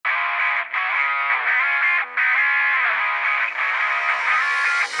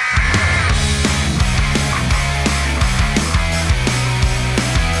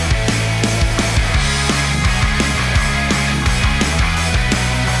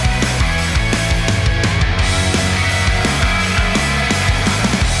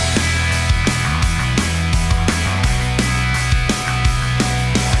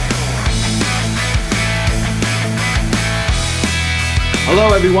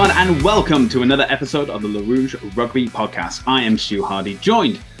Hello, everyone, and welcome to another episode of the Le Rouge Rugby Podcast. I am Stu Hardy,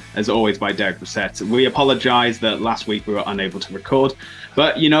 joined, as always, by Derek Brissett. We apologise that last week we were unable to record,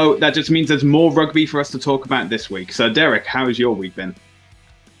 but, that just means there's more rugby for us to talk about this week. So, Derek, how has your week been?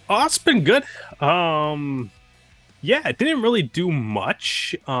 Oh, it's been good. It didn't really do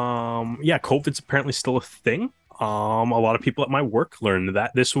much. COVID's apparently still a thing. A lot of people at my work learned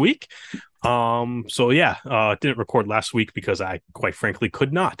that this week. Didn't record last week because I quite frankly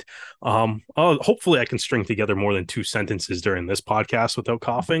could not. Hopefully I can string together more than 2 sentences during this podcast without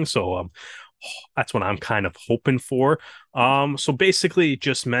coughing. So, that's what I'm kind of hoping for. So basically it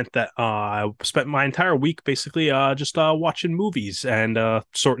just meant that I spent my entire week basically just watching movies and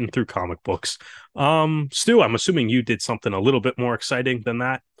sorting through comic books. Stu, I'm assuming you did something a little bit more exciting than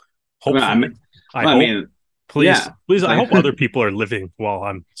that. Hopefully. Please, I hope other people are living while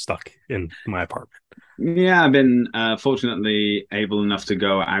I'm stuck in my apartment. Yeah, I've been fortunately able enough to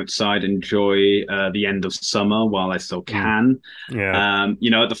go outside, enjoy the end of summer while I still can.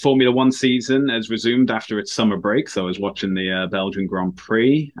 The Formula One season has resumed after its summer break, so I was watching the Belgian Grand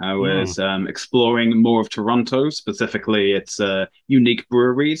Prix. I was exploring more of Toronto, specifically its unique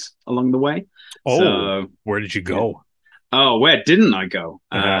breweries along the way. Where did you go? Oh, where didn't I go?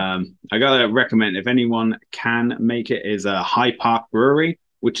 I gotta recommend, if anyone can make it, is a High Park Brewery,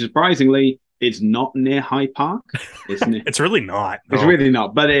 which surprisingly is not near High Park. It's really not. No. It's really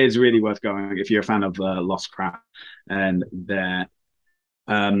not, but it is really worth going if you're a fan of Lost Crap and their,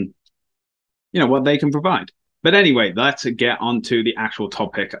 what they can provide. But anyway, let's get on to the actual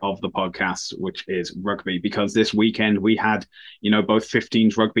topic of the podcast, which is rugby, because this weekend we had, both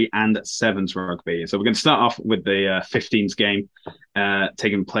 15s rugby and 7s rugby. So we're going to start off with the 15s game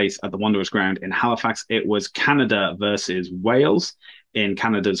taking place at the Wanderers ground in Halifax. It was Canada versus Wales in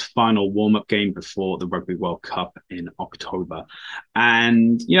Canada's final warm-up game before the Rugby World Cup in October.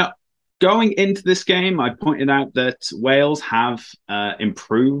 And, going into this game, I pointed out that Wales have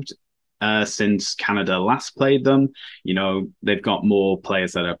improved since Canada last played them. They've got more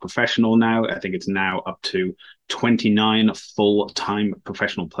players that are professional now. I think it's now up to 29 full-time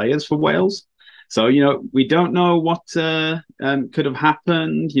professional players for Wales. So, we don't know what could have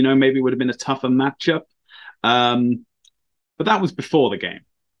happened. Maybe it would have been a tougher matchup. But that was before the game,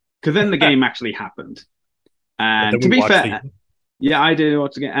 because then the game actually happened. And to be fair, I did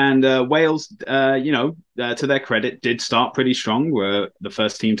watch the game. And Wales, to their credit, did start pretty strong. Were the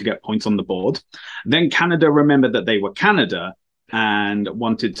first team to get points on the board. Then Canada remembered that they were Canada and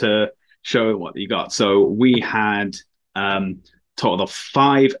wanted to show what you got. So we had total of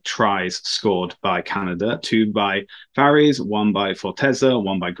 5 tries scored by Canada, 2 by Faris, 1 by Forteza,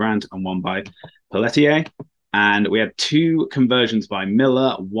 1 by Grant, and 1 by Pelletier. And we had 2 conversions by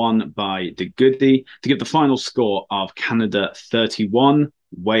Miller, 1 by De Goody, to give the final score of Canada 31,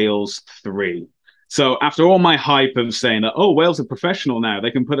 Wales 3. So after all my hype of saying that, Wales are professional now,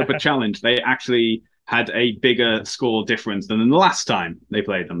 they can put up a challenge, they actually had a bigger score difference than the last time they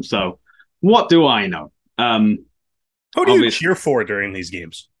played them. So what do I know? Who do you cheer for during these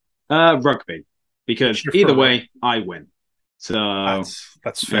games? Rugby, because either way, I win. So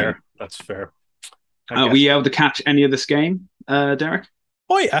that's fair. Yeah. That's fair. Were you able to catch any of this game, Derek?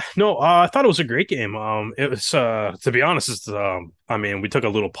 Oh yeah, no, I thought it was a great game. It was, to be honest, we took a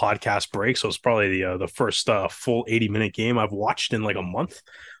little podcast break, so it's probably the first full 80-minute game I've watched in like a month,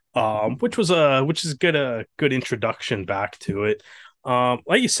 which is good, a good introduction back to it.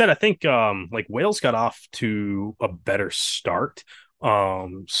 Like you said, I think Wales got off to a better start.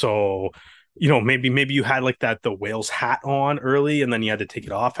 Maybe you had like the Wales hat on early, and then you had to take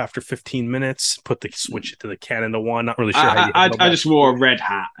it off after 15 minutes. Switch it to the Canada one. Not really sure. I just wore a red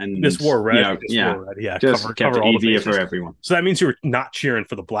hat and just wore red. Just kept it easier for everyone. So that means you were not cheering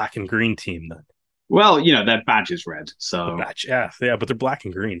for the black and green team then. Well, their badge is red, so the badge, but they're black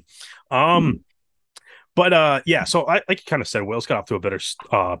and green. So like you kind of said, Wales got off to a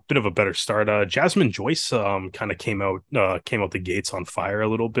bit of a better start. Jasmine Joyce kind of came out the gates on fire a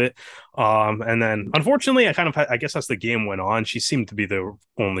little bit, and then unfortunately, I guess as the game went on, she seemed to be the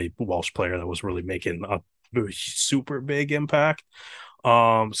only Welsh player that was really making a super big impact.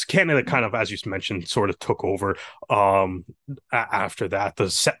 So Canada kind of, as you mentioned, sort of took over. After that, the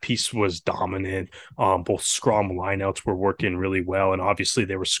set piece was dominant. Both scrum lineouts were working really well, and obviously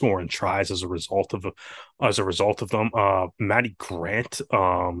they were scoring tries as a result of them. Maddie Grant,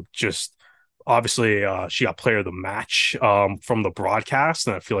 just Obviously, she got player of the match from the broadcast,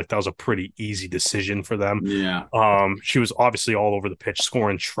 and I feel like that was a pretty easy decision for them. Yeah. She was obviously all over the pitch,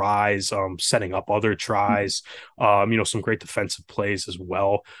 scoring tries, setting up other tries, some great defensive plays as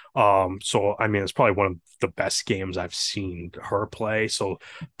well. So I mean, it's probably one of the best games I've seen her play. So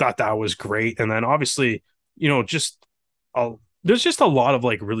thought that was great. And then obviously, just uh, there's just a lot of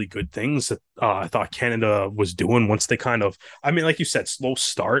like really good things that I thought Canada was doing once they kind of, I mean, like you said, slow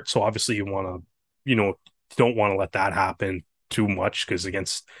start. So obviously you want to, don't want to let that happen too much because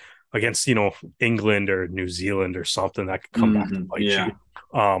against England or New Zealand or something that could come back to bite Yeah.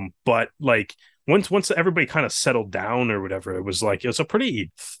 you. But like once everybody kind of settled down or whatever, it was a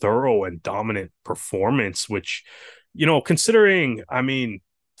pretty thorough and dominant performance, which, considering, I mean,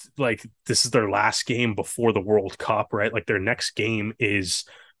 like this is their last game before the World Cup, right? Like their next game is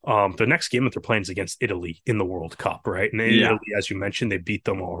the next game that they're playing is against Italy in the World Cup, right? And Italy, as you mentioned, they beat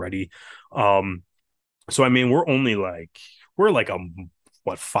them already. So I mean, we're like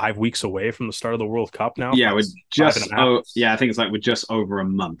 5 weeks away from the start of the World Cup now. Yeah, we're just I think it's like we're just over a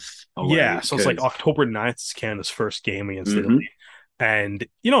month away. Yeah, so it's like October 9th is Canada's first game against Italy. And,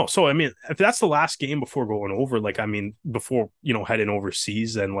 so I mean, if that's the last game before going over, like, I mean, before, heading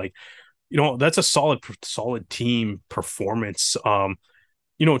overseas, and like, that's a solid team performance.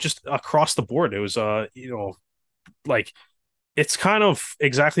 Just across the board. It was like it's kind of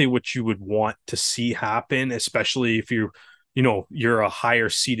exactly what you would want to see happen, especially if you're a higher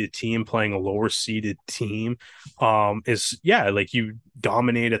seeded team playing a lower seeded team. Like you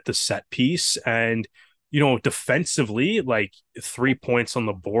dominate at the set piece, and defensively, like 3 points on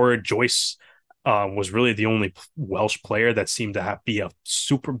the board. Joyce was really the only Welsh player that seemed to be a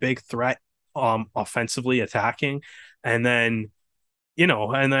super big threat offensively attacking. And then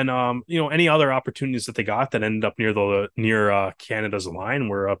any other opportunities that they got that ended up near Canada's line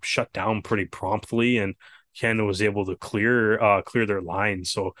were shut down pretty promptly, and Canada was able to clear their line.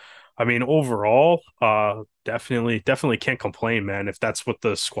 So I mean, overall, definitely can't complain, man. If that's what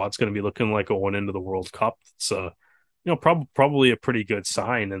the squad's going to be looking like going into the World Cup, it's probably a pretty good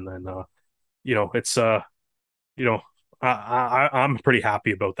sign. And then it's I'm pretty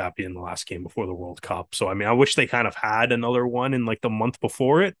happy about that being the last game before the World Cup. So I mean, I wish they kind of had another one in like the month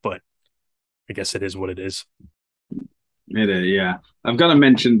before it, but I guess it is what it is. It is, yeah. I've got to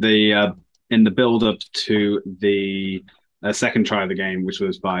mention the in the build up to the second try of the game, which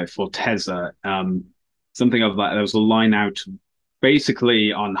was by Forteza. Something of that. There was a line out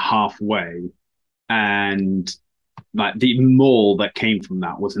basically on halfway, and like the maul that came from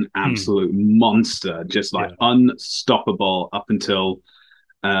that was an absolute monster, just like unstoppable up until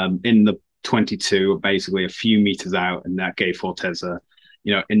in the 22, basically a few meters out, and that gave Forteza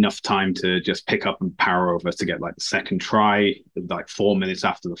enough time to just pick up and power over to get like the second try, like 4 minutes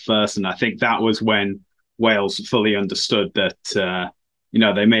after the first. And I think that was when Wales fully understood that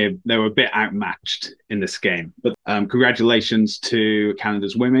they were a bit outmatched in this game. But congratulations to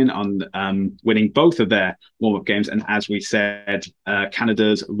Canada's women on winning both of their warm-up games. And as we said,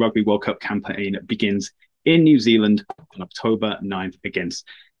 Canada's Rugby World Cup campaign begins in New Zealand on October 9th against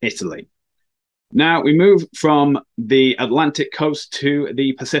Italy. Now we move from the Atlantic coast to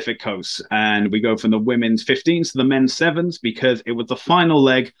the Pacific coast, and we go from the women's 15s to the men's 7s because it was the final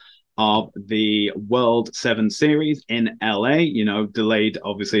leg of the World 7 Series in LA, delayed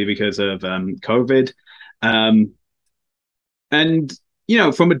obviously because of COVID. And,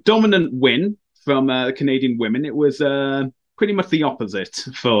 from a dominant win from the Canadian women, it was pretty much the opposite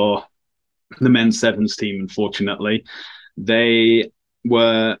for the men's 7s team, unfortunately. They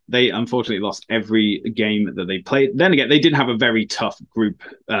unfortunately lost every game that they played. Then again, they did have a very tough group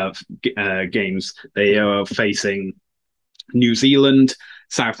of games. They are facing New Zealand,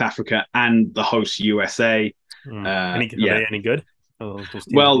 South Africa, and the host USA. Are they any good?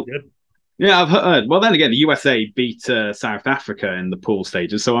 Well, good? Yeah, I've heard. Well, then again, the USA beat South Africa in the pool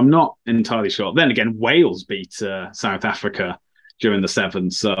stages, so I'm not entirely sure. Then again, Wales beat South Africa during the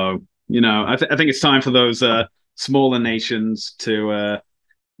 7th. So, I think it's time for those smaller nations to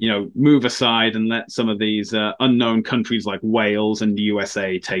move aside and let some of these unknown countries like Wales and the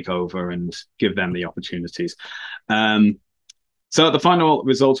USA take over and give them the opportunities. So the final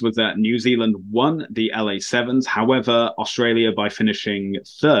result was that New Zealand won the LA Sevens. However, Australia, by finishing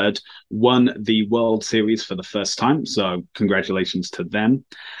third, won the World Series for the first time. So congratulations to them.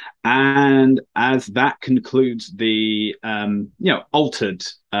 And as that concludes the altered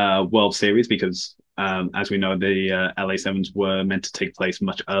World Series, because as we know, the LA Sevens were meant to take place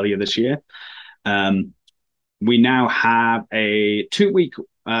much earlier this year. We now have a 2-week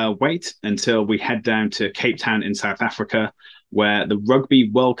wait until we head down to Cape Town in South Africa, where the Rugby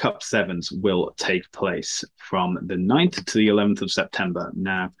World Cup Sevens will take place from the 9th to the 11th of September.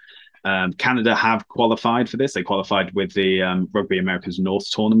 Now, Canada have qualified for this. They qualified with the Rugby Americas North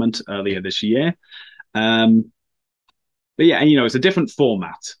tournament earlier this year. But yeah, and it's a different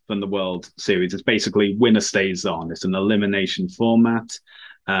format from the World Series. It's basically winner stays on. It's an elimination format.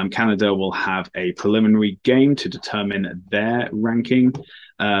 Canada will have a preliminary game to determine their ranking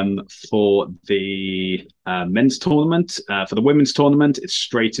for the men's tournament. For the women's tournament, it's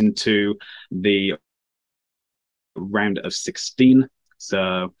straight into the round of 16.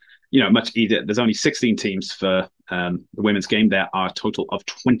 So, much easier. There's only 16 teams for the women's game. There are a total of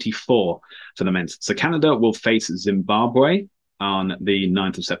 24 for the men's. So Canada will face Zimbabwe on the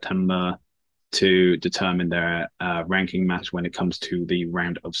 9th of September to determine their ranking match when it comes to the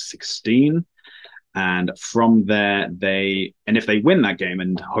round of 16. And from there, if they win that game,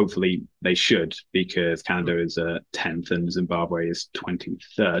 and hopefully they should, because Canada is 10th and Zimbabwe is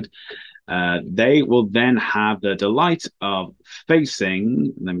 23rd, they will then have the delight of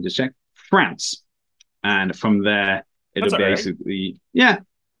facing, let me just check, France. And from there, it'll basically,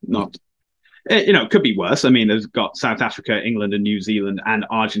 not, it could be worse. I mean, there's got South Africa, England, and New Zealand, and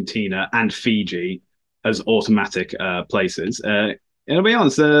Argentina, and Fiji as automatic places. It'll be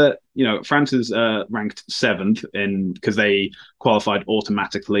honest, France is ranked 7th because they qualified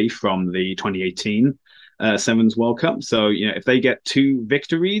automatically from the 2018 Sevens World Cup. So, if they get 2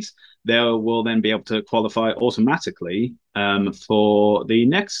 victories, they will then be able to qualify automatically for the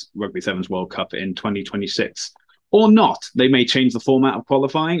next Rugby Sevens World Cup in 2026. Or not. They may change the format of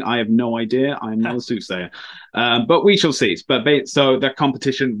qualifying. I have no idea. I'm not a soothsayer. But we shall see. So that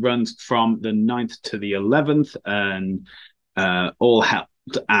competition runs from the 9th to the 11th, and all held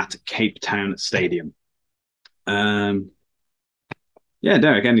at Cape Town Stadium. Derek,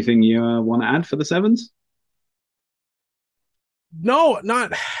 anything you want to add for the Sevens? No,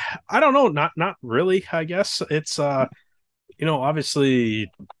 I don't know. Not really, I guess. It's, obviously,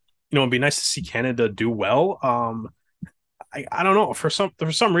 it'd be nice to see Canada do well. I don't know. For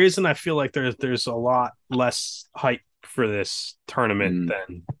some reason, I feel like there's a lot less hype for this tournament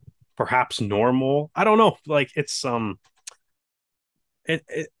than perhaps normal. I don't know. Like it's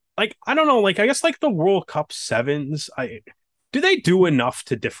like I don't know. Like I guess like the World Cup Sevens. Do they do enough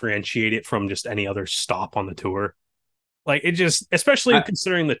to differentiate it from just any other stop on the tour? Like it just, especially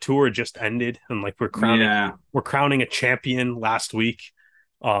considering the tour just ended and like we're crowning a champion last week.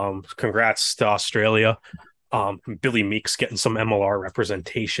 Congrats to Australia. Billy Meeks getting some MLR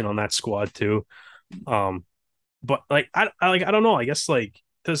representation on that squad too. But like I don't know. I guess like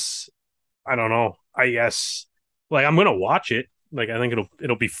I don't know. I guess like I'm gonna watch it. Like I think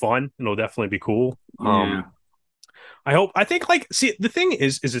it'll be fun. It'll definitely be cool. I think like see the thing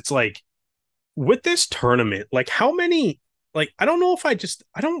is it's like with this tournament, like how many like I don't know if I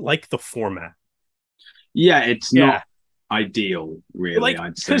don't like the format. Yeah, it's not ideal, really, like,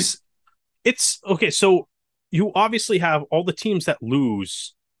 I'd say. It's okay, so you obviously have all the teams that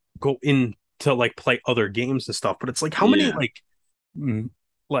lose go in to like play other games and stuff, but it's like how many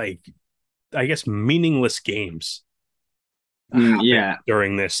like I guess meaningless games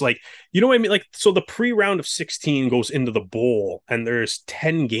during this, like you know what I mean, like so the pre-round of 16 goes into the bowl and there's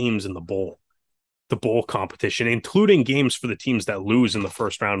 10 games in the bowl competition, including games for the teams that lose in the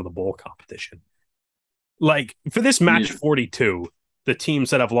first round of the bowl competition. Like for this match 42, the teams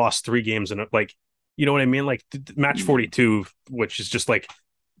that have lost 3 games and like you know what I mean, like match 42, which is just like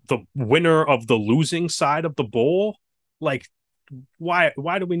the winner of the losing side of the bowl, like why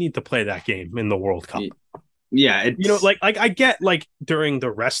do we need to play that game in the World Cup? It's... like I get like during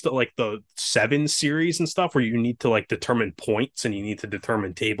the rest of like the 7 series and stuff where you need to like determine points and you need to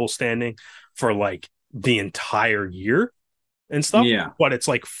determine table standing for like the entire year and stuff, but it's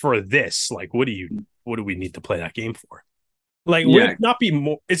like for this, like what do we need to play that game for? Like would it not be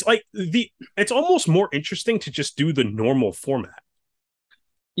more, it's like it's almost more interesting to just do the normal format.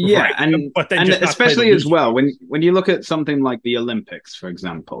 Right? and especially as well when you look at something like the Olympics, for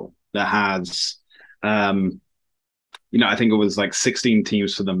example, that has I think it was like 16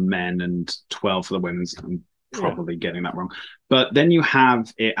 teams for the men and 12 for the women's. I'm probably getting that wrong, but then you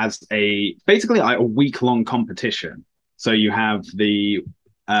have it as basically like a week-long competition. So you have the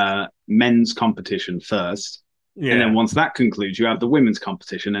men's competition first, and then once that concludes, you have the women's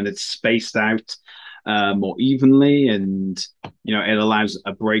competition, and it's spaced out more evenly, and it allows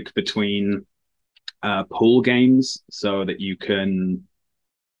a break between pool games so that you can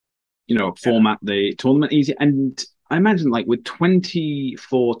format the tournament easy. And I imagine like with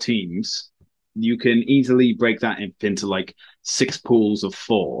 24 teams, you can easily break that into like 6 pools of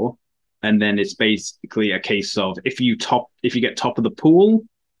 4, and then it's basically a case of if you get top of the pool,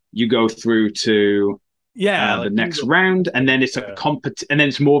 you go through to the next round, and then it's and then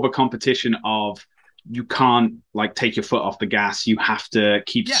it's more of a competition of you can't like take your foot off the gas. You have to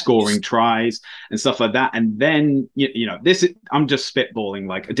keep scoring tries and stuff like that. And then you know this is, I'm just spitballing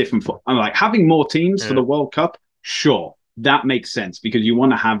like a different. I'm like having more teams for the World Cup. Sure, that makes sense because you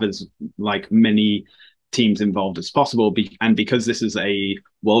want to have as like many teams involved as possible. And because this is a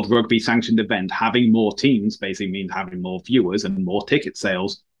World Rugby sanctioned event, having more teams basically means having more viewers and more ticket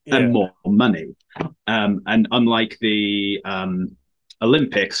sales and more money. And unlike the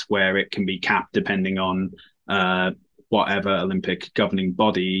Olympics, where it can be capped depending on whatever Olympic governing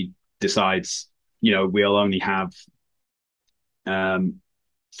body decides, you know, we'll only have 3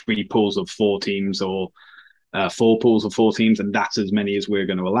 pools of 4 teams or 4 pools of 4 teams, and that's as many as we're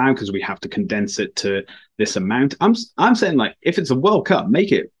going to allow because we have to condense it to this amount. I'm saying like if it's a World Cup,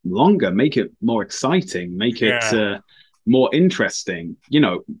 make it longer, make it more exciting, make it more interesting. You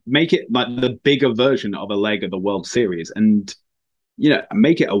know, make it like the bigger version of a leg of the World Series, and you know,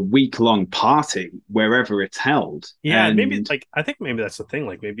 make it a week-long party wherever it's held. Yeah, and maybe like I think maybe that's the thing.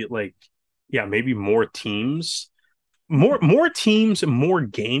 Like maybe like maybe more teams. More teams and more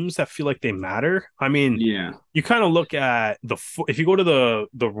games that feel like they matter. I mean, you kind of look at if you go to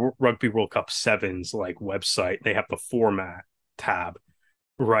the Rugby World Cup Sevens like website, they have the format tab,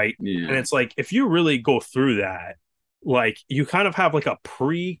 right? Yeah. And it's like if you really go through that, like you kind of have like a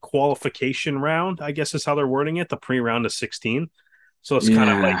pre-qualification round, I guess is how they're wording it, the pre-round of 16. So it's kind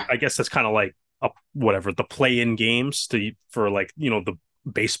of like I guess that's kind of like the play-in games for like, you know, the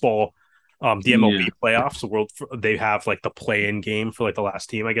baseball. The MLB playoffs, they have like the play-in game for like the last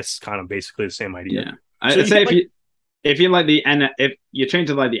team. I guess it's kind of basically the same idea. Yeah, I'd say if you like if you change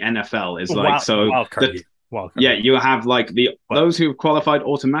it like the NFL is like wild card. Yeah, you have like those who have qualified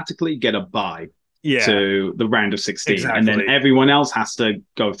automatically get a bye to the round of 16, and then everyone else has to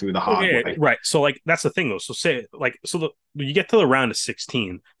go through the hard way. Right. So like that's the thing though. So say like you get to the round of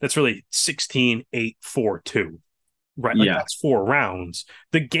 16, that's really 16, 8, 4, 2. Right, like that's 4 rounds.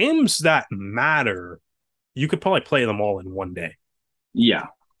 The games that matter, you could probably play them all in one day. Yeah,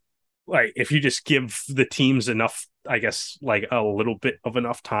 like if you just give the teams enough, I guess, like a little bit of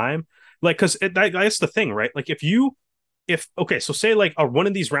enough time, like because that's the thing, right? Like so say like one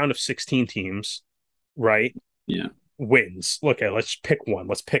of these round of 16 teams, right? Yeah, wins. Okay, let's pick one.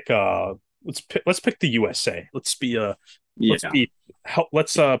 Let's pick the USA. Let's be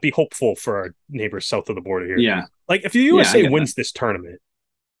hopeful for our neighbors south of the border here. Yeah. Like if the USA wins this tournament,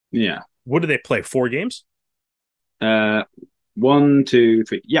 what do they play? 4 games? 1, 2,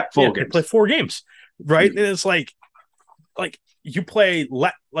 3. Yeah, 4 games. They play 4 games, right? And it's like you play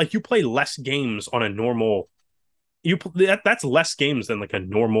less games on a normal. That's less games than like a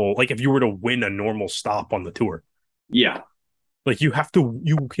normal. Like if you were to win a normal stop on the tour. Yeah. Like you have to,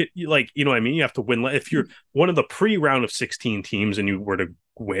 you know what I mean? You have to win. If you're one of the pre-round of 16 teams and you were to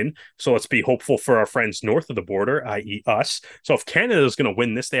win, so let's be hopeful for our friends north of the border, i.e. us. So if Canada is going to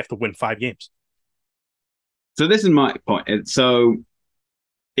win this, they have to win 5 games. So this is my point. So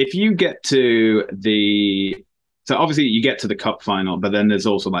if you get to so obviously you get to the cup final, but then there's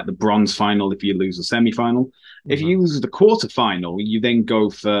also like the bronze final if you lose a semi-final. Mm-hmm. If you lose the quarterfinal, you then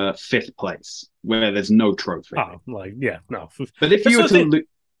go for 5th place where there's no trophy. Oh, like no. But if you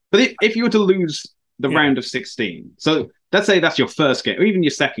were to lose the round of 16, so let's say that's your first game or even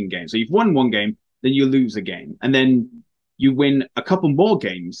your second game. So you've won 1 game, then you lose a game, and then you win a couple more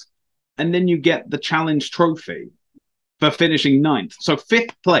games, and then you get the challenge trophy for finishing 9th. So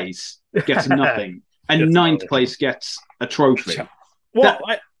 5th place gets nothing. And 9th place gets a trophy. Well,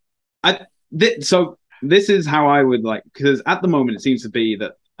 so this is how I would like, because at the moment it seems to be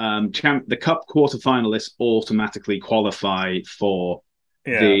that the cup quarterfinalists automatically qualify for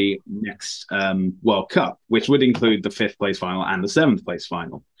the next World Cup, which would include the 5th place final and the 7th place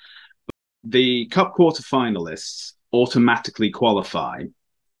final. The cup quarterfinalists automatically qualify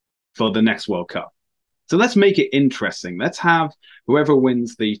for the next World Cup. So let's make it interesting. Let's have whoever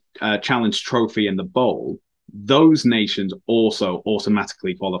wins the challenge trophy in the bowl, those nations also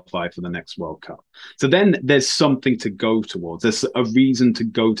automatically qualify for the next World Cup. So then there's something to go towards. There's a reason to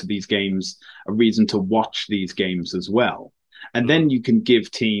go to these games, a reason to watch these games as well. And then you can give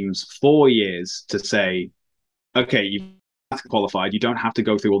teams 4 years to say, okay, you've qualified. You don't have to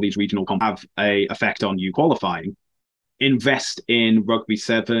go through all these regional have a effect on you qualifying. Invest in rugby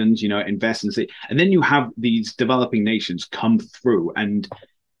sevens, invest in, and then you have these developing nations come through. And,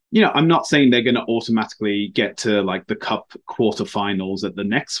 I'm not saying they're going to automatically get to like the cup quarterfinals at the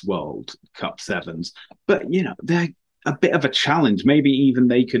next World Cup sevens, but, a bit of a challenge. Maybe even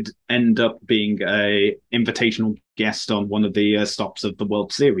they could end up being a invitational guest on one of the stops of the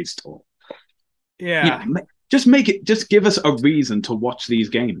World Series tour. You Yeah, know, just make it. Just give us a reason to watch these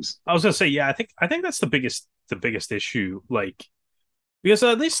games. I was gonna say, yeah, I think that's the biggest issue, like because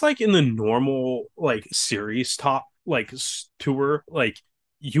at least like in the normal like series top like tour, like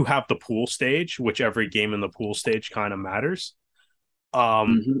you have the pool stage, which every game in the pool stage kind of matters.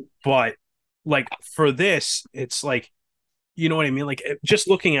 Hmm. But like for this, it's like you know what I mean? Like just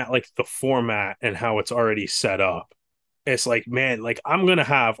looking at like the format and how it's already set up, it's like, man, like I'm gonna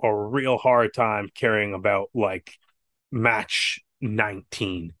have a real hard time caring about like match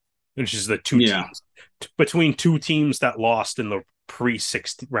 19, which is the two Yeah, teams between two teams that lost in the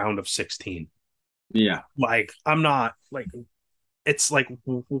pre-16 round of 16. yeah, Like I'm not like it's like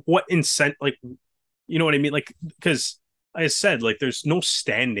what incent like you know what I mean? Like because I said like there's no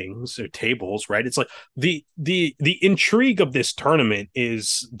standings or tables, right? It's like the intrigue of this tournament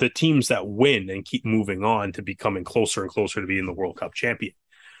is the teams that win and keep moving on to becoming closer and closer to being the World Cup champion,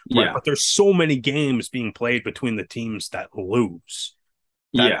 right? yeah, But there's so many games being played between the teams that lose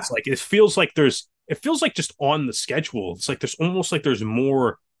that yeah, it's like it feels like just on the schedule. It's like there's almost like there's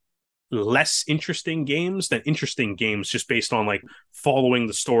more less interesting games than interesting games just based on like following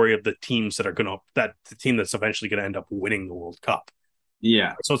the story of the teams that the team that's eventually gonna end up winning the World Cup.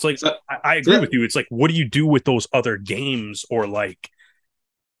 yeah. So it's like So, I agree so with you. It's like what do you do with those other games or like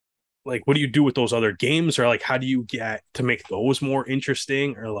what do you do with those other games or like how do you get to make those more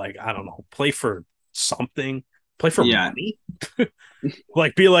interesting or like I don't know, play for something, play for yeah, money.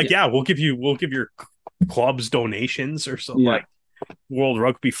 Like be like, yeah, yeah, we'll give your clubs donations or so yeah, like World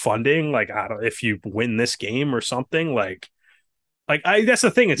Rugby funding. Like I don't if you win this game or something. Like I that's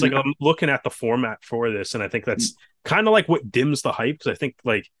the thing. It's like yeah, I'm looking at the format for this, and I think that's kind of like what dims the hype. Because I think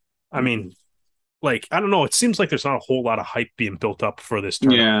like I mean like I don't know. It seems like there's not a whole lot of hype being built up for this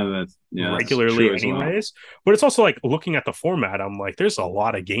tournament that's regularly, true as well. anyways. But it's also like looking at the format. I'm like, there's a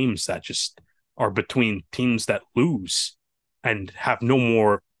lot of games that just are between teams that lose and have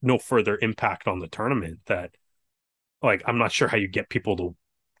no further impact on the tournament. That like I'm not sure how you get people to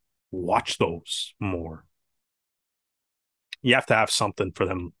watch those more. You have to have something for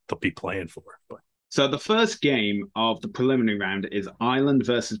them to be playing for. But So the first game of the preliminary round is Ireland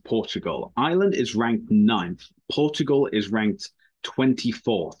versus Portugal. Ireland is ranked ninth. Portugal is ranked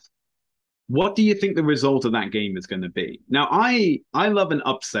 24th. What do you think the result of that game is going to be? Now, I love an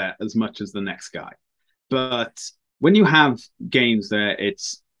upset as much as the next guy, but when you have games there,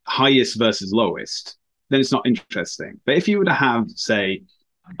 it's highest versus lowest, then it's not interesting. But if you were to have, say,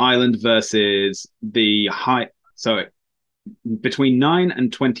 Ireland versus the high, so between 9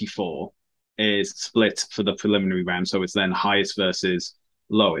 and 24 is split for the preliminary round. So it's then highest versus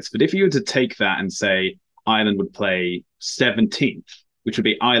lowest. But if you were to take that and say Ireland would play 17th, which would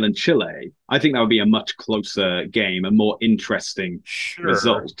be Ireland Chile, I think that would be a much closer game, a more interesting sure.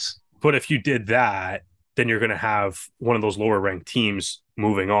 result. But if you did that, then you're going to have one of those lower ranked teams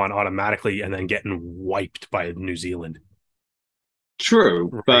moving on automatically and then getting wiped by New Zealand.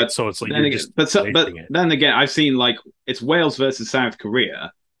 True, Right. but So it's like then you're again, just but wasting it. then again, I've seen like it's Wales versus South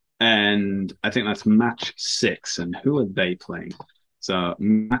Korea, and I think that's match six. And who are they playing? So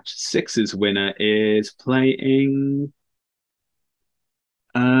match six's winner is playing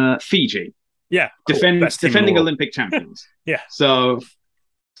Fiji, Yeah. Cool. Best team in the defending world. Olympic champions. Yeah. So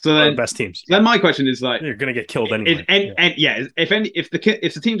so One of the then best teams. Yeah. then my question is like, You're going to get killed if anyway. and, Yeah. and yeah, if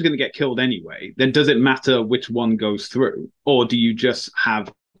the team's going to get killed anyway, then does it matter which one goes through, or do you just have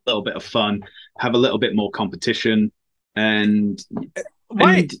a little bit of fun, have a little bit more competition, and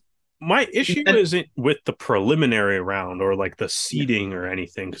My and, my issue and isn't with the preliminary round or like the yeah, seeding or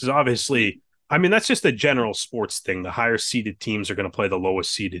anything because obviously I mean that's just a general sports thing. The higher seeded teams are going to play the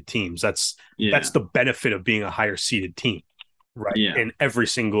lowest seeded teams. That's yeah, the benefit of being a higher seeded team, right? yeah, In every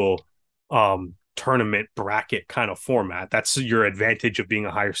single tournament bracket kind of format. That's your advantage of being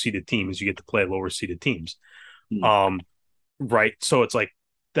a higher seeded team is you get to play lower seeded teams. mm, Um right? So it's like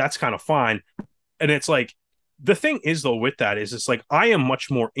that's kind of fine. And it's like the thing is though with that is it's like I am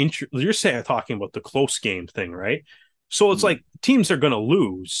much more you're saying talking about the close game thing, right? So it's mm, like teams are going to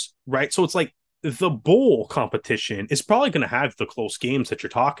lose, right? So it's like the bowl competition is probably going to have the close games that you're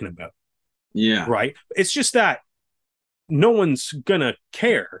talking about, yeah, right? It's just that no one's going to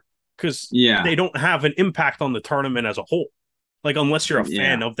care because yeah, they don't have an impact on the tournament as a whole. Like unless you're a yeah,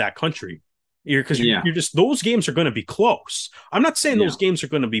 fan of that country, yeah, you're just those games are going to be close. I'm not saying yeah, those games are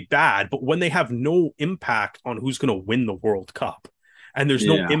going to be bad, but when they have no impact on who's going to win the World Cup, and there's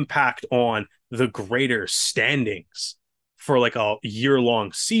no yeah, impact on the greater standings for like a year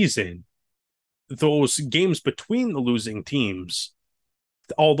long season, those games between the losing teams,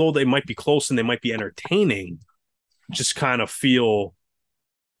 although they might be close and they might be entertaining, just kind of feel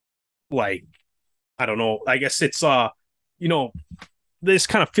like, I don't know, I guess it's you know, they just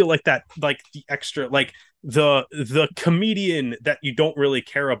kind of feel like that, like the extra, like the comedian that you don't really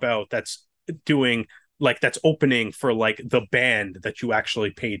care about that's doing, like, that's opening for like the band that you actually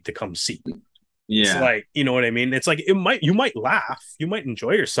paid to come see. It's Yeah. like, you know what I mean? It's like, you might laugh, you might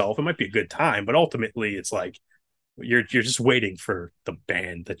enjoy yourself, it might be a good time, but ultimately it's like you're just waiting for the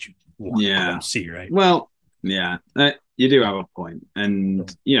band that you want to Yeah. come see, right? Well, yeah, you do have a point,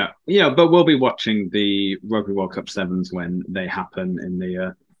 and but we'll be watching the Rugby World Cup sevens when they happen in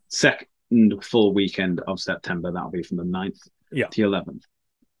the second full weekend of September. That'll be from the 9th Yeah. to 11th.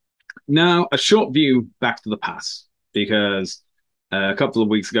 Now, a short view back to the past, because a couple of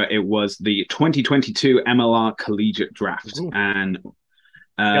weeks ago it was the 2022 MLR Collegiate Draft, Ooh. and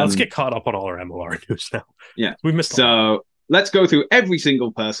let's get caught up on all our MLR news now. Yeah, we missed. So let's go through every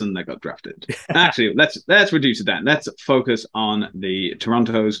single person that got drafted. Actually, let's reduce it down. Let's focus on the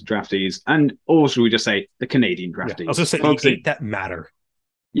Toronto's draftees, and or should we just say the Canadian draftees? Yeah, I was going to say the 8 that matter.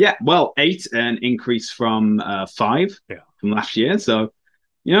 Yeah, well, 8, an increase from 5 from last year. So,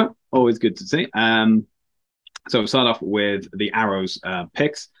 always good to see. So we'll start off with the Arrows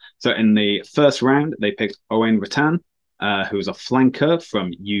picks. So in the first round, they picked Owen Rattan, who was a flanker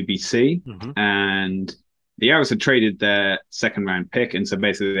from UBC, and the Arrows had traded their second round pick, and so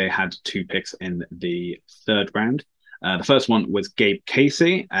basically they had 2 picks in the third round. The first one was Gabe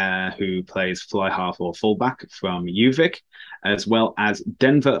Casey, who plays fly half or fullback from UVic, as well as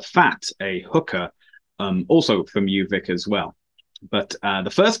Denver Fat, a hooker, also from UVic as well. But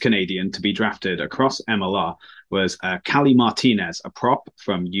the first Canadian to be drafted across MLR was Cali Martinez, a prop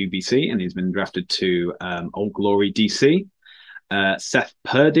from UBC, and he's been drafted to Old Glory DC. Seth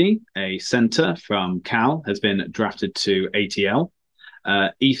Purdy, a center from Cal, has been drafted to ATL.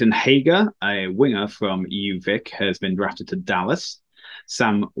 Ethan Hager, a winger from UVic, has been drafted to Dallas.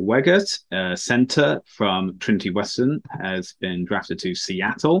 Sam Weggert, a center from Trinity Western, has been drafted to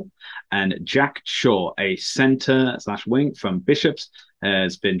Seattle. And Jack Shaw, a center / wing from Bishops,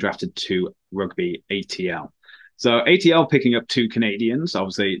 has been drafted to Rugby ATL. So ATL picking up 2 Canadians,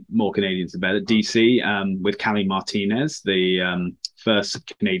 obviously more Canadians the better. DC with Cali Martinez, the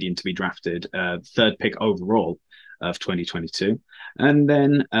first Canadian to be drafted, 3rd pick overall of 2022. And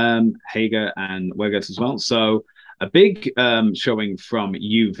then Hager and Weggert as well. So a big showing from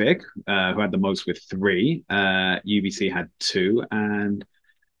UVic, who had the most with 3. UBC had 2. And,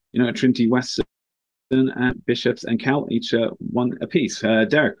 Trinity Western and Bishops and Cal each 1 apiece.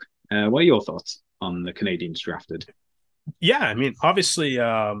 Derek, what are your thoughts on the Canadians drafted? Yeah, I mean, obviously,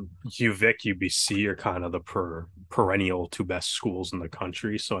 UVic, UBC are kind of the perennial 2 best schools in the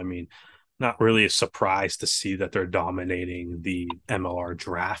country. So, I mean, not really a surprise to see that they're dominating the MLR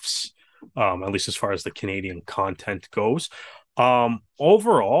drafts, at least as far as the Canadian content goes.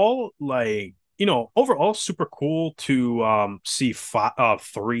 Overall, overall, super cool to see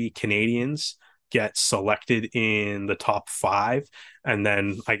 3 Canadians get selected in the top 5, and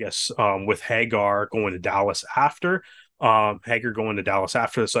then I guess with Hagar going to Dallas after, so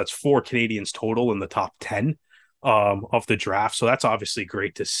that's 4 Canadians total in the top 10 of the draft. So that's obviously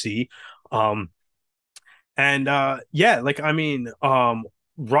great to see.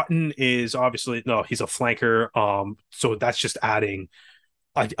 Rutten is obviously, no, he's a flanker. So that's just adding,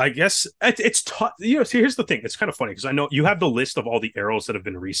 I guess it's tough. Here's the thing. It's kind of funny because I know you have the list of all the Arrows that have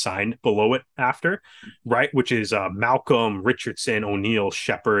been re-signed below it after, right? Which is Malcolm, Richardson, O'Neill,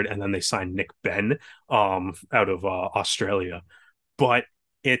 Shepard, and then they signed Nick Ben out of Australia. But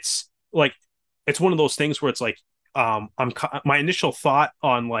it's like, it's one of those things where it's like, my initial thought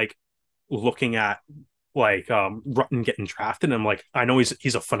on like looking at Rutten getting drafted, and I'm like, I know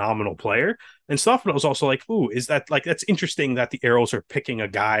he's a phenomenal player and stuff, but I was also like, ooh, is that like, that's interesting that the Arrows are picking a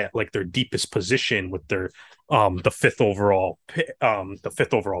guy at like their deepest position with their the 5th overall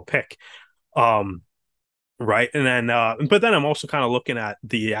pick. Right. And then but then I'm also kind of looking at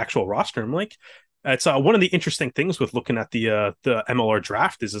the actual roster. I'm like, it's one of the interesting things with looking at the MLR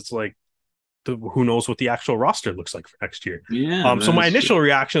draft is it's like, who knows what the actual roster looks like for next year. Yeah. So my initial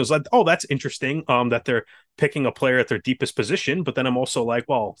reaction was like, oh, that's interesting that they're picking a player at their deepest position. But then I'm also like,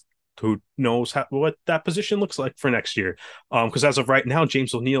 well, who knows what that position looks like for next year? Because as of right now,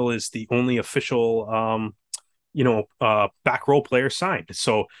 James O'Neill is the only official, back row player signed.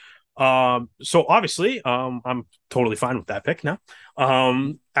 So obviously, I'm totally fine with that pick now.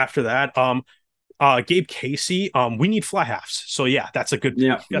 After that, Gabe Casey, we need fly halves. So yeah, that's a good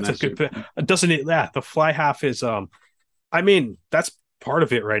pick. That's a good pick. Doesn't it? Yeah, the fly half is I mean, that's part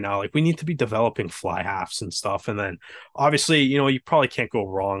of it right now. Like we need to be developing fly halves and stuff. And then obviously, you probably can't go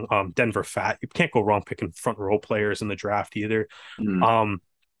wrong. Denver Fat, you can't go wrong picking front row players in the draft either. Mm.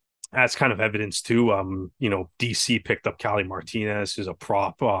 As kind of evidence too. DC picked up Cali Martinez, who's a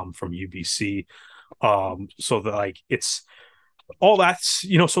prop from UBC. So that like it's all that's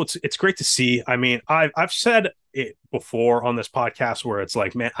so it's great to see. I mean, I've said it before on this podcast where it's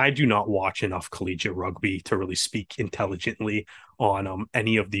like, man, I do not watch enough collegiate rugby to really speak intelligently on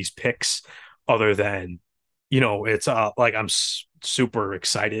any of these picks, other than it's like I'm super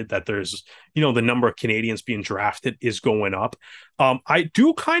excited that there's the number of Canadians being drafted is going up. I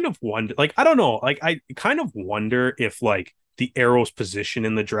do kind of wonder, like, I don't know, like I kind of wonder if like the Arrows position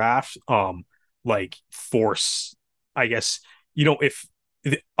in the draft like force, I guess, if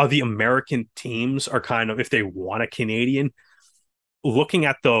the American teams are kind of, if they want a Canadian, looking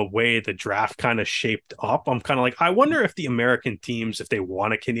at the way the draft kind of shaped up, I'm kind of like, I wonder if the American teams, if they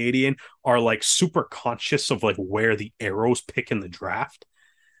want a Canadian, are like super conscious of like where the Arrows pick in the draft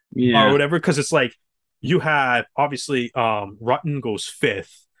or whatever. Cause it's like, you had obviously Rutten goes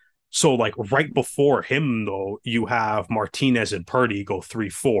 5th. So like right before him though, you have Martinez and Purdy go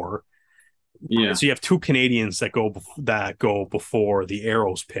 3-4. Yeah. So you have 2 Canadians that go before the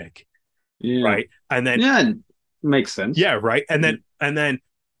Arrows pick. Yeah. Right. And then makes sense. Yeah, right. And then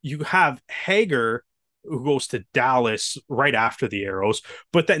you have Hager who goes to Dallas right after the Arrows,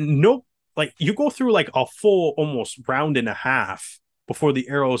 but then like you go through like a full almost round and a half before the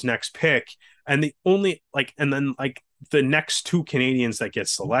Arrows next pick, and the only like and then like the next 2 Canadians that get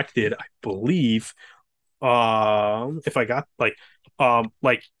selected, I believe, if I got like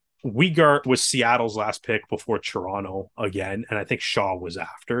Weigart was Seattle's last pick before Toronto again, and I think Shaw was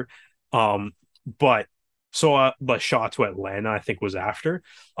after. But Shaw to Atlanta, I think, was after.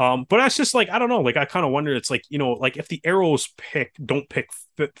 But that's just like, I don't know. Like, I kind of wonder, it's like, like if the Arrows don't pick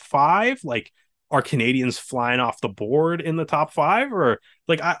 5, like, are Canadians flying off the board in the top 5? Or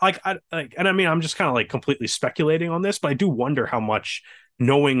like, and I mean, I'm just kind of like completely speculating on this, but I do wonder how much,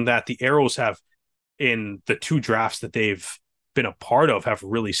 knowing that the Arrows have, in the 2 drafts that they've been a part of, have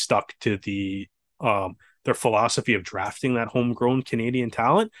really stuck to their philosophy of drafting that homegrown Canadian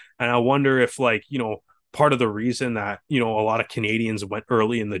talent. And I wonder if like, part of the reason that, a lot of Canadians went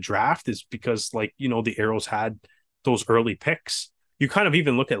early in the draft is because like, the Arrows had those early picks. You kind of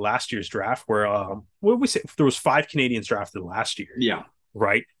even look at last year's draft where, what did we say? There was 5 Canadians drafted last year. Yeah.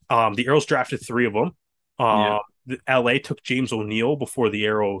 Right. The Arrows drafted 3 of them. The LA took James O'Neill before the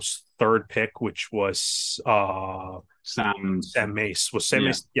Arrows' 3rd pick, which was Sam Mace.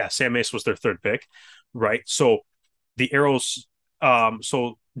 Mace? Yeah, Sam Mace was their 3rd pick. Right. So the Arrows,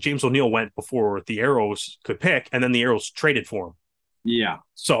 so James O'Neill went before the Arrows could pick, and then the Arrows traded for him. Yeah.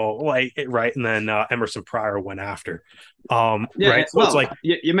 So like, right. And then Emerson Pryor went after. Right. So well, it's like,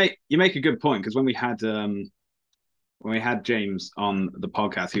 you make a good point, because when we had James on the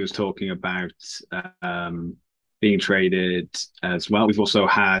podcast, he was talking about being traded as well. We've also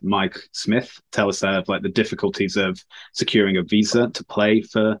had Mike Smith tell us of like the difficulties of securing a visa to play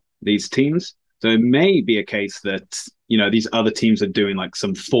for these teams. So it may be a case that, these other teams are doing like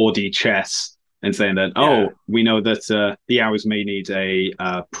some 4D chess and saying that, we know that the Arrows may need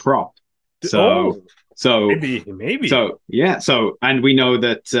a prop. So maybe. So, and we know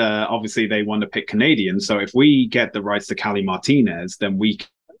that obviously they want to pick Canadians. So if we get the rights to Cali Martinez, then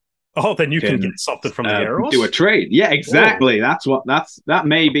then you can get something from the Arrows. Do a trade. Yeah, exactly. Whoa. That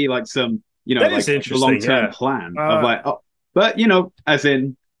may be like some, that like the long-term plan of like, but as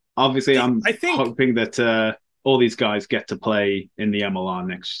in, obviously I think hoping that all these guys get to play in the MLR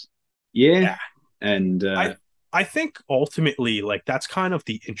next year. Yeah. And I think ultimately, like, that's kind of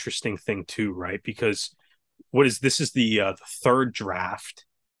the interesting thing too, right? Because this is the 3rd draft,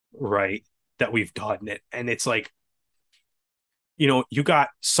 right, that we've done it, and it's like, you got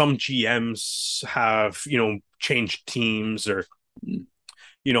some GMs have changed teams, or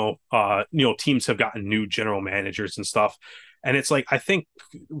teams have gotten new general managers and stuff, and it's like, I think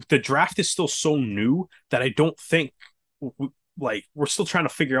the draft is still so new that I don't think like we're still trying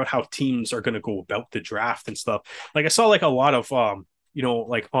to figure out how teams are going to go about the draft and stuff. Like I saw like a lot of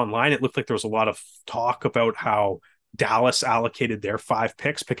like online, it looked like there was a lot of talk about how Dallas allocated their 5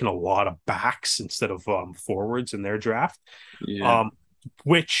 picks, picking a lot of backs instead of forwards in their draft.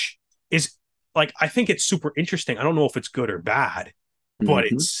 Which is like, I think it's super interesting. I don't know if it's good or bad, but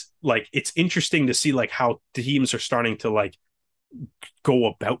it's like, it's interesting to see like how teams are starting to like go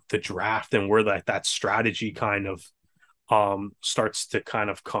about the draft, and where that strategy kind of starts to kind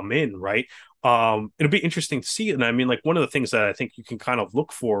of come in, right? It'll be interesting to see. And I mean, like, one of the things that I think you can kind of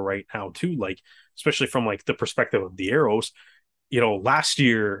look for right now too, like, especially from like the perspective of the Arrows, last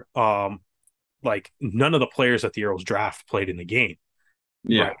year, like none of the players at the Arrows draft played in the game.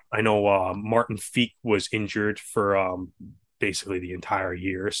 Yeah. Right. I know Martin Feek was injured for basically the entire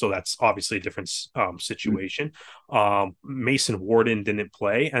year, so that's obviously a different situation. Mason Warden didn't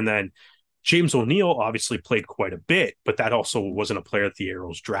play, and then James O'Neill obviously played quite a bit, but that also wasn't a player that the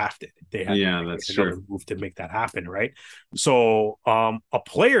Arrows drafted. They had Yeah, to make that's another true. move to make that happen, right? So a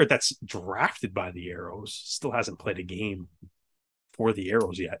player that's drafted by the Arrows still hasn't played a game for the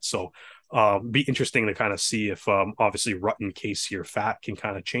Arrows yet. So be interesting to kind of see if obviously Rutten, Casey, or Fat can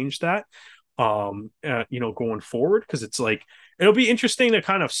kind of change that going forward, because it's like it'll be interesting to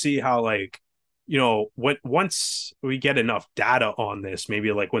kind of see how like what once we get enough data on this,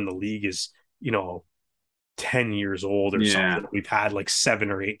 maybe like when the league is 10 years old or Yeah. something, we've had like 7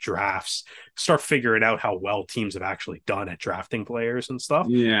 or 8 drafts, start figuring out how well teams have actually done at drafting players and stuff.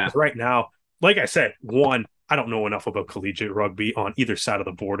 Yeah. Because right now, like I said, one, I don't know enough about collegiate rugby on either side of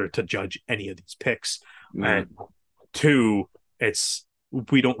the border to judge any of these picks. No. And two, it's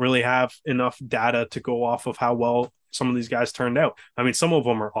we don't really have enough data to go off of how well some of these guys turned out. I mean, some of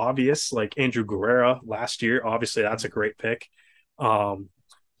them are obvious, like Andrew Guerrera last year. Obviously, that's a great pick.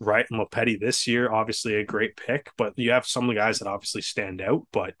 Right, and Mopetti this year, obviously a great pick. But you have some of the guys that obviously stand out.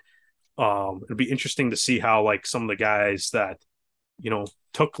 But it'd be interesting to see how like some of the guys that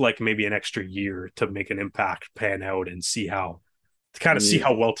took like maybe an extra year to make an impact pan out, and see how Yeah.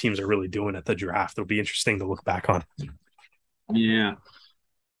 well teams are really doing at the draft. It'll be interesting to look back on. Yeah.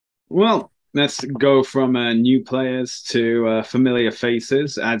 Well, let's go from new players to familiar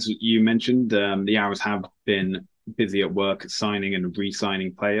faces. As you mentioned, the Arrows have been busy at work signing and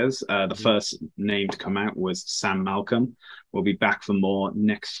re-signing players. The first name to come out was Sam Malcolm. We'll be back for more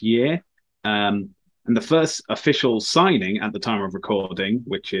next year. And the first official signing at the time of recording,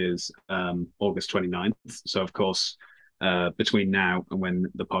 which is August 29th. So, of course, between now and when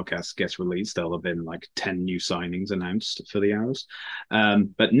the podcast gets released, there'll have been like 10 new signings announced for the Arrows.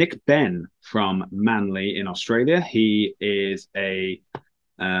 But Nick Benn from Manly in Australia, he is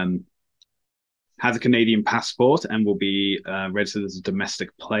has a Canadian passport and will be registered as a domestic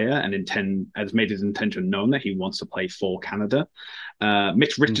player, and has made his intention known that he wants to play for Canada.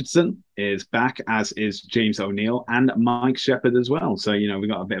 Mitch Richardson is back, as is James O'Neill and Mike Shepherd as well. So, we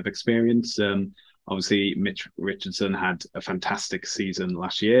got a bit of experience. Obviously, Mitch Richardson had a fantastic season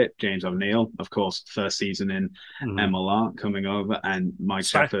last year. James O'Neill, of course, first season in MLR coming over, and Mike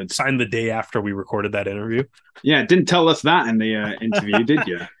Shepherd signed the day after we recorded that interview. Yeah, didn't tell us that in the interview, did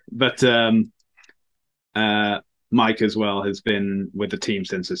you? But Mike as well has been with the team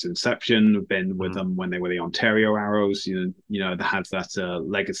since its inception, been with them when they were the Ontario Arrows, that has that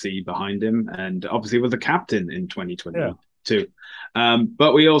legacy behind him, and obviously was a captain in 2022.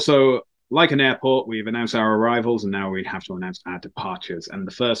 But we also, like an airport, we've announced our arrivals, and now we have to announce our departures. And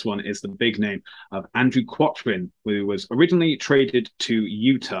the first one is the big name of Andrew Quattrin, who was originally traded to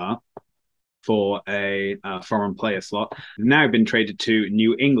Utah for a foreign player slot, now been traded to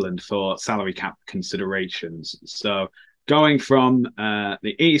New England for salary cap considerations. So going from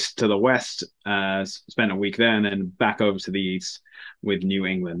the east to the west, spent a week there, and then back over to the east with New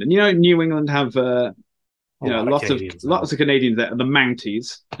England. And New England have lots of Canadians there, the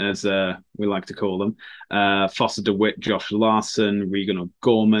Mounties, as we like to call them. Foster DeWitt, Josh Larson, Regan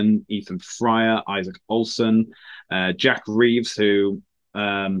O'Gorman, Ethan Fryer, Isaac Olson, Jack Reeves, who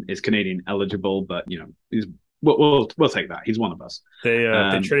is Canadian eligible, but we'll take that. He's one of us.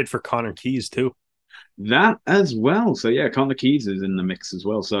 They traded for Connor Keys too. That as well. So yeah, Connor Keys is in the mix as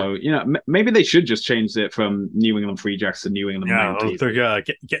well. So maybe they should just change it from New England Free Jacks to New England Mounties. They're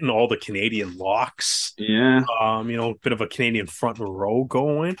getting all the Canadian locks. Yeah. Bit of a Canadian front row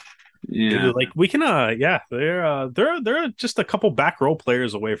going. Yeah, like we can they're just a couple back row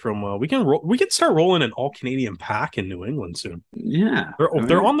players away from we can start rolling an all Canadian pack in New England soon. Yeah,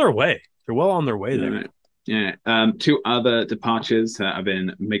 they're on their way. They're well on their way there. Right. Yeah. Two other departures that have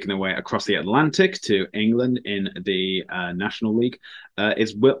been making their way across the Atlantic to England in the National League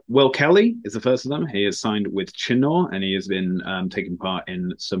is Will Kelly is the first of them. He has signed with Chinnor, and he has been taking part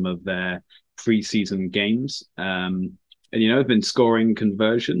in some of their pre-season games. And been scoring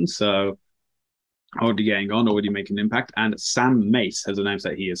conversions, so already getting on, already making an impact. And Sam Mace has announced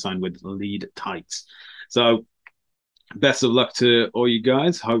that he has signed with Lead Tights. So best of luck to all you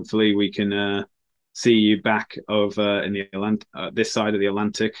guys. Hopefully we can see you back over in the this side of the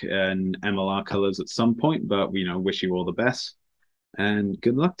Atlantic in MLR colors at some point, but wish you all the best and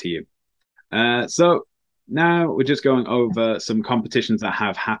good luck to you. So now we're just going over some competitions that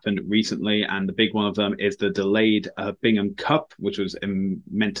have happened recently, and the big one of them is the delayed Bingham Cup, which was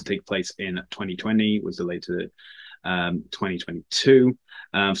meant to take place in 2020, was delayed to 2022.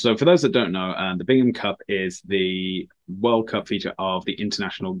 So for those that don't know, the Bingham Cup is the World Cup feature of the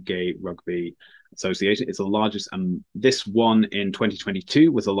International Gay Rugby Association. It's the largest, and this one in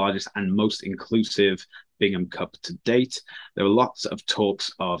 2022 was the largest and most inclusive Bingham Cup to date. There were lots of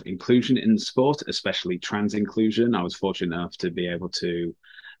talks of inclusion in the sport, especially trans inclusion. I was fortunate enough to be able to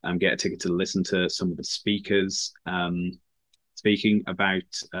get a ticket to listen to some of the speakers speaking about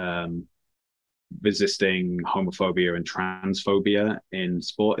resisting homophobia and transphobia in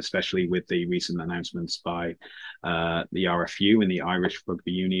sport, especially with the recent announcements by the RFU and the Irish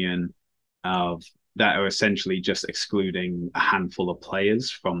Rugby Union of that are essentially just excluding a handful of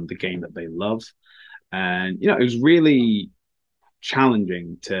players from the game that they love. And, it was really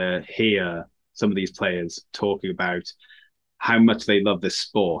challenging to hear some of these players talking about how much they love this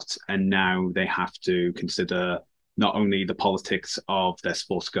sport. And now they have to consider not only the politics of their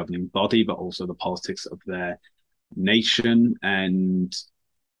sports governing body, but also the politics of their nation. And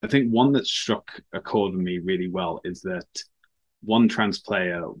I think one that struck a chord with me really well is that one trans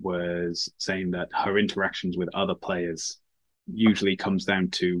player was saying that her interactions with other players usually comes down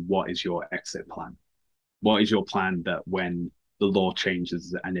to what is your exit plan? What is your plan that when the law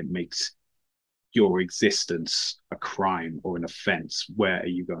changes and it makes your existence a crime or an offense, where are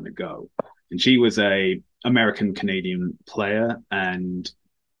you going to go? And she was a American Canadian player, and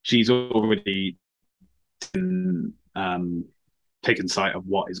she's already taken sight of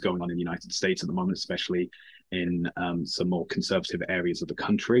what is going on in the United States at the moment, especially in some more conservative areas of the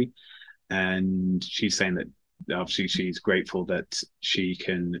country. And she's saying that obviously she's grateful that she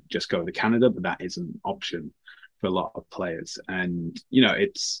can just go to Canada, but that is an option for a lot of players. And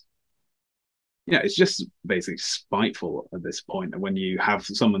it's just basically spiteful at this point. And when you have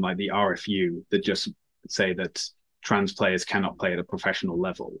someone like the RFU that just say that trans players cannot play at a professional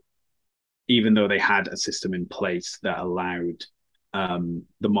level, even though they had a system in place that allowed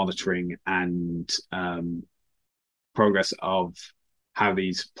the monitoring and progress of how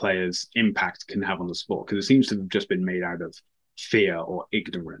these players' impact can have on the sport, because it seems to have just been made out of fear or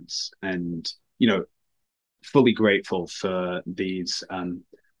ignorance. And fully grateful for these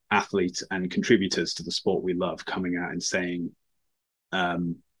athletes and contributors to the sport we love coming out and saying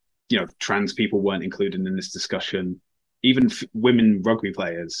trans people weren't included in this discussion. Even women rugby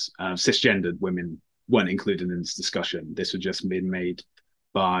players, cisgendered women, weren't included in this discussion. This was just been made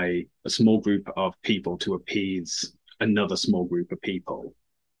by a small group of people to appease another small group of people.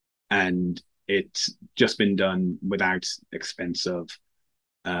 And it's just been done without expense of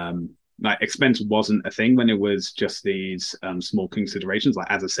expense wasn't a thing when it was just these small considerations. Like,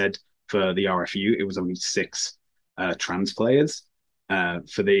 as I said, for the RFU, it was only 6 trans players.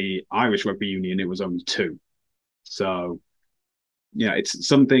 For the Irish Rugby Union, it was only 2. So, it's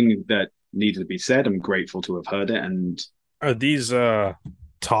something that needed to be said. I'm grateful to have heard it. And are these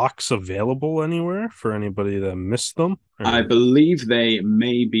talks available anywhere for anybody that missed them? I believe they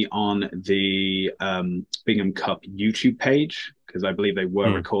may be on the Bingham Cup YouTube page, because I believe they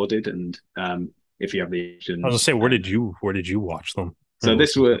were recorded. And if you have the, I was gonna say, where did you watch them?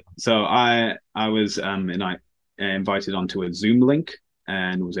 So I was invited onto a Zoom link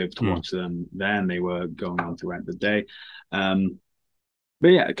and was able to watch them there, and they were going on throughout the day. But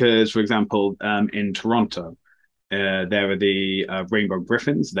yeah, because for example, in Toronto, there are the Rainbow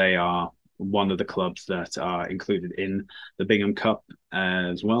Griffins. They are one of the clubs that are included in the Bingham Cup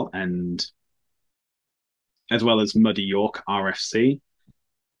as well, and as well as Muddy York RFC.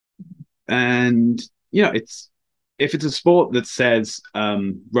 And if it's a sport that says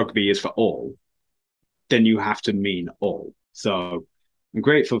rugby is for all, then you have to mean all. So I'm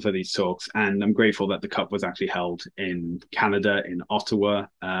grateful for these talks, and I'm grateful that the Cup was actually held in Canada, in Ottawa.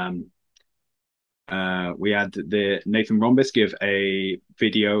 We had the Nathan Rhombus give a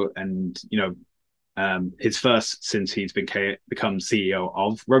video, and his first since he's become CEO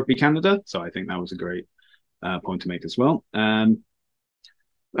of Rugby Canada. So I think that was a great point to make as well.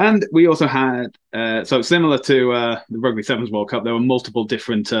 And we also had, so similar to the Rugby Sevens World Cup, there were multiple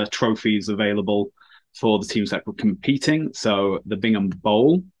different trophies available for the teams that were competing. So the Bingham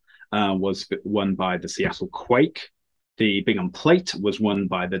Bowl was won by the Seattle Quake. The Bingham Plate was won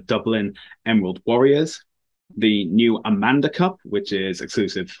by the Dublin Emerald Warriors. The new Amanda Cup, which is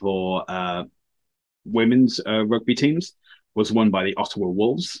exclusive for women's rugby teams, was won by the Ottawa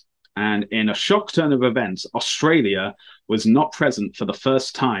Wolves. And in a shock turn of events, Australia was not present for the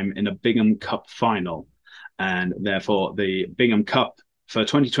first time in a Bingham Cup final. And therefore, the Bingham Cup for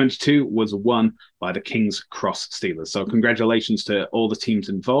 2022 was won by the King's Cross Steelers. So congratulations to all the teams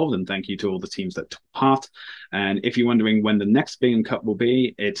involved, and thank you to all the teams that took part. And if you're wondering when the next Bingham Cup will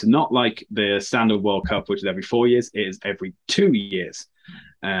be, it's not like the standard World Cup, which is every 4 years. It is every 2 years.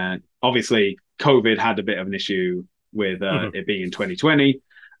 Obviously, COVID had a bit of an issue with it being in 2020.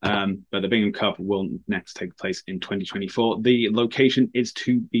 But the Bingham Cup will next take place in 2024. The location is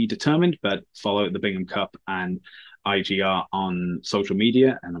to be determined, but follow the Bingham Cup and IGR on social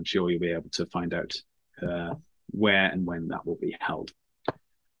media, and I'm sure you'll be able to find out where and when that will be held.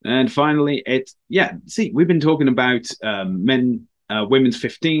 And finally, we've been talking about women's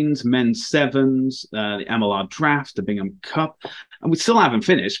 15s, men's 7s, the MLR draft, the Bingham Cup, and we still haven't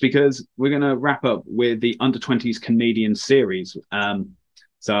finished because we're going to wrap up with the Under-20s Canadian Series.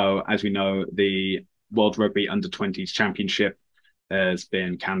 So, as we know, the World Rugby Under-20s Championship has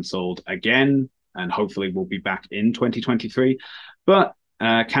been cancelled again, and hopefully will be back in 2023. But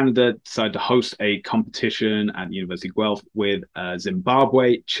Canada decided to host a competition at University of Guelph with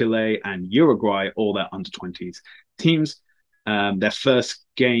Zimbabwe, Chile, and Uruguay, all their Under-20s teams. Their first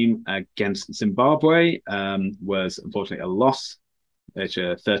game against Zimbabwe was unfortunately a loss,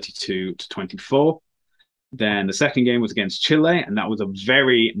 32-24. Then the second game was against Chile, and that was a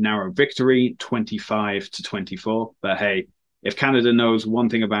very narrow victory, 25-24. But hey, if Canada knows one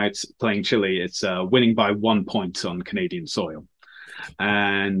thing about playing Chile, it's winning by 1 point on Canadian soil.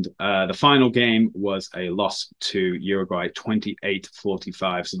 And the final game was a loss to Uruguay,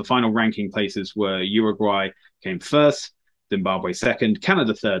 28-45. So the final ranking places were Uruguay came first, Zimbabwe second,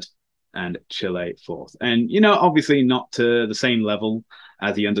 Canada third, and Chile fourth. And, obviously not to the same level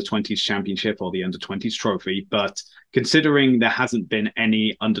as the Under-20s Championship or the Under-20s Trophy, but considering there hasn't been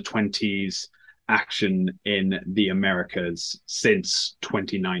any Under-20s action in the Americas since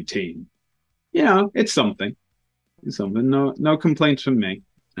 2019, it's something. It's something. No complaints from me.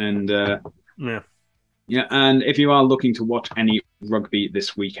 And and if you are looking to watch any rugby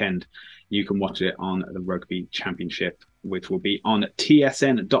this weekend, you can watch it on the Rugby Championship, which will be on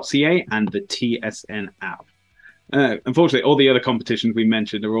tsn.ca and the TSN app. Unfortunately, all the other competitions we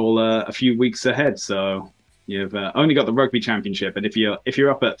mentioned are all a few weeks ahead, so you've only got the Rugby Championship. And if you're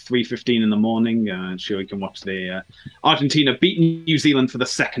up at 3:15 in the morning, sure you can watch the Argentina beating New Zealand for the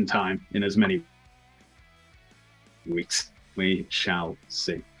second time in as many weeks. We shall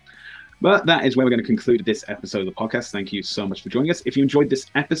see. But that is where we're going to conclude this episode of the podcast. Thank you so much for joining us. If you enjoyed this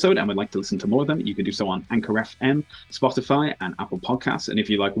episode and would like to listen to more of them, you can do so on Anchor FM, Spotify, and Apple Podcasts. And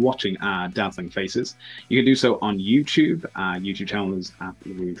if you like watching our dazzling faces, you can do so on YouTube. Our YouTube channel is at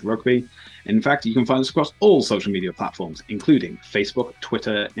Le Rouge Rugby. In fact, you can find us across all social media platforms, including Facebook,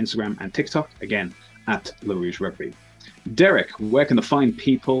 Twitter, Instagram, and TikTok, again, at Le Rouge Rugby. Derek, where can the fine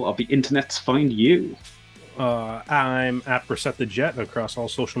people of the internet find you? I'm at Brissette the Jet across all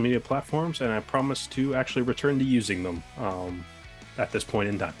social media platforms, and I promise to actually return to using them at this point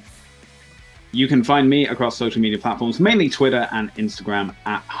in time. You can find me across social media platforms, mainly Twitter and Instagram,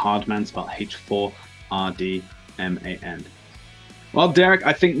 at Hardman, spelled H4RDMAN. Well, Derek,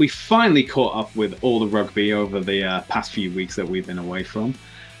 I think we finally caught up with all the rugby over the past few weeks that we've been away from.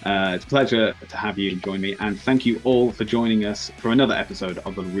 It's a pleasure to have you join me, and thank you all for joining us for another episode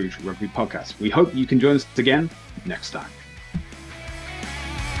of the Rouge Rugby Podcast. We hope you can join us again next time.